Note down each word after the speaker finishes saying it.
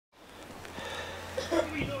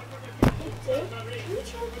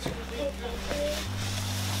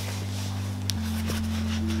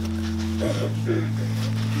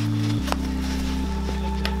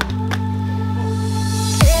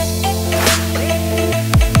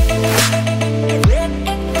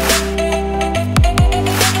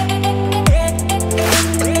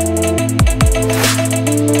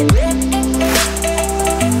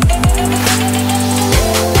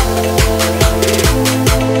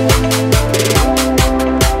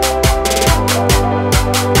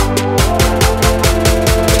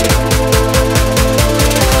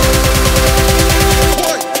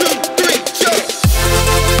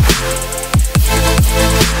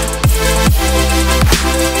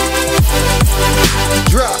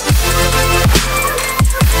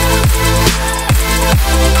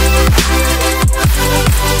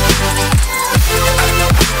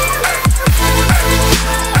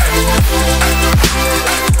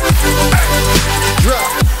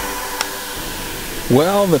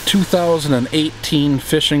Well, the 2018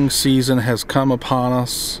 fishing season has come upon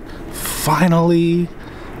us. Finally,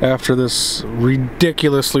 after this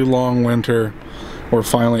ridiculously long winter, we're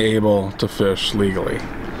finally able to fish legally.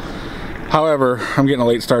 However, I'm getting a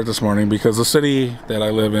late start this morning because the city that I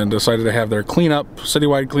live in decided to have their cleanup,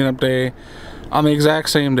 citywide cleanup day on the exact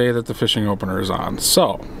same day that the fishing opener is on.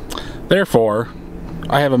 So, therefore,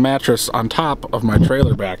 I have a mattress on top of my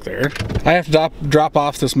trailer back there. I have to drop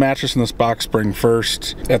off this mattress and this box spring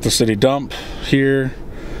first at the city dump here,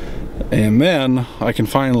 and then I can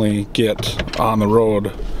finally get on the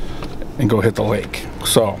road and go hit the lake.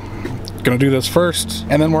 So, gonna do this first,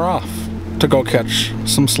 and then we're off to go catch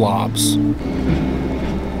some slobs.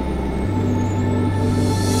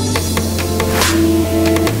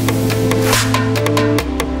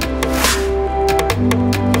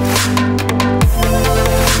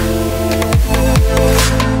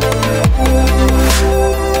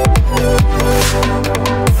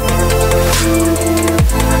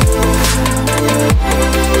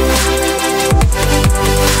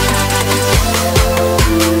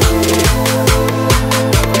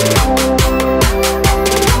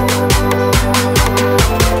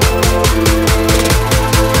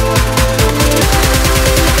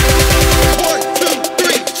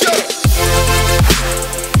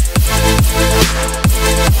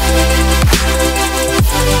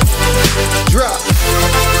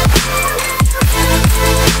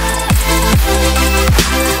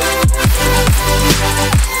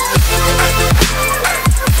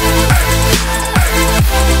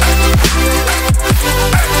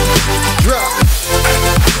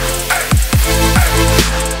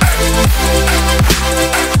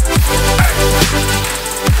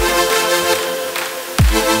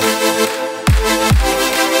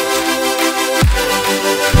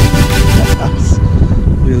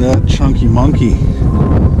 That chunky monkey.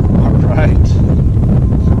 All right.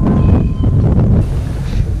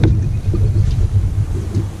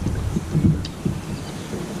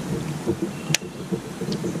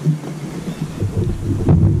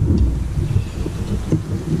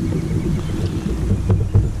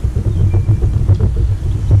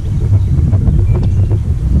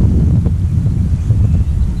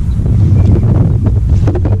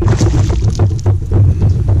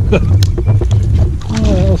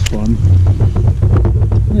 Fun.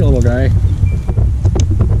 Hey, little guy.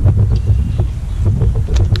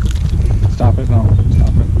 Stop it. No,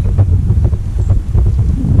 stop it.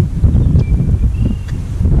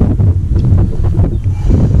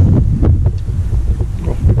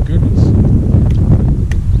 Oh my goodness.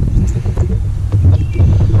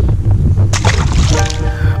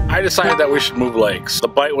 I decided that we should move lakes. The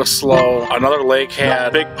bite was slow. Another lake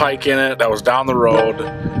had big pike in it that was down the road.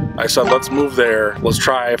 I said, let's move there. Let's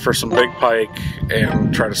try for some big pike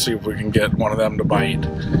and try to see if we can get one of them to bite.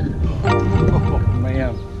 Oh,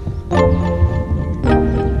 man.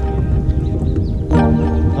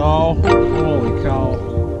 Oh, holy cow.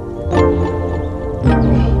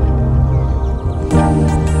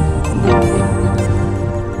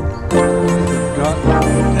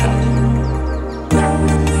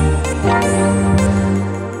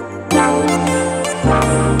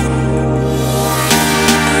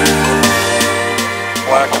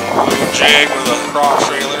 Black and blue jig with a cross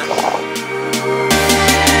trailer.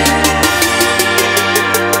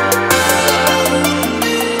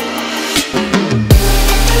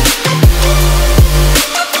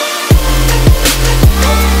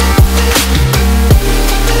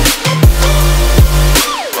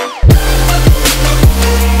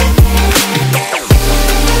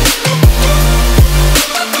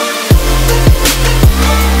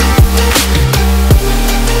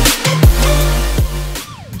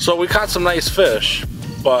 So we caught some nice fish,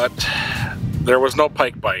 but there was no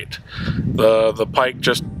pike bite. The pike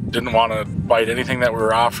just didn't want to bite anything that we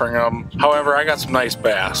were offering them. However, I got some nice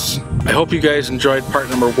bass. I hope you guys enjoyed part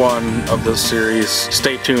number 1 of this series.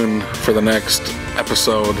 Stay tuned for the next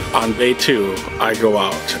episode. On day 2, I go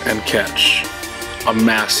out and catch a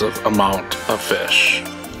massive amount of fish.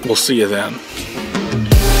 We'll see you then.